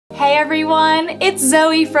Hey everyone, it's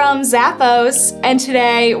Zoe from Zappos, and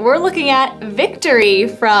today we're looking at Victory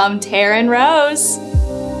from Taryn Rose.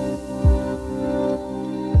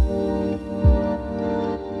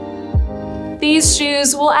 These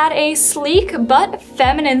shoes will add a sleek but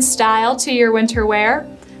feminine style to your winter wear.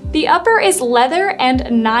 The upper is leather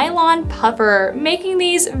and nylon puffer, making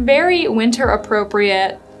these very winter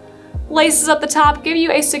appropriate. Laces up the top give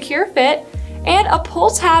you a secure fit, and a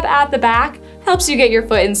pull tab at the back helps you get your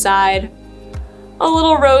foot inside. A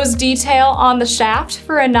little rose detail on the shaft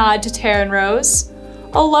for a nod to Taryn Rose.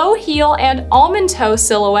 A low heel and almond toe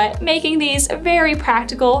silhouette, making these very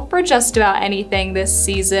practical for just about anything this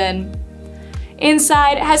season.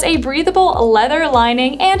 Inside has a breathable leather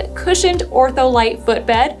lining and cushioned ORTHOLITE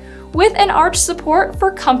footbed with an arch support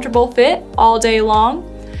for comfortable fit all day long.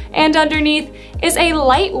 And underneath is a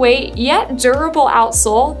lightweight yet durable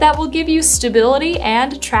outsole that will give you stability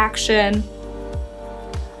and traction.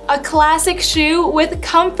 A classic shoe with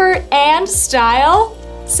comfort and style?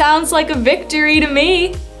 Sounds like a victory to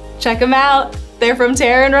me. Check them out, they're from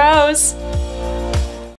Taryn Rose.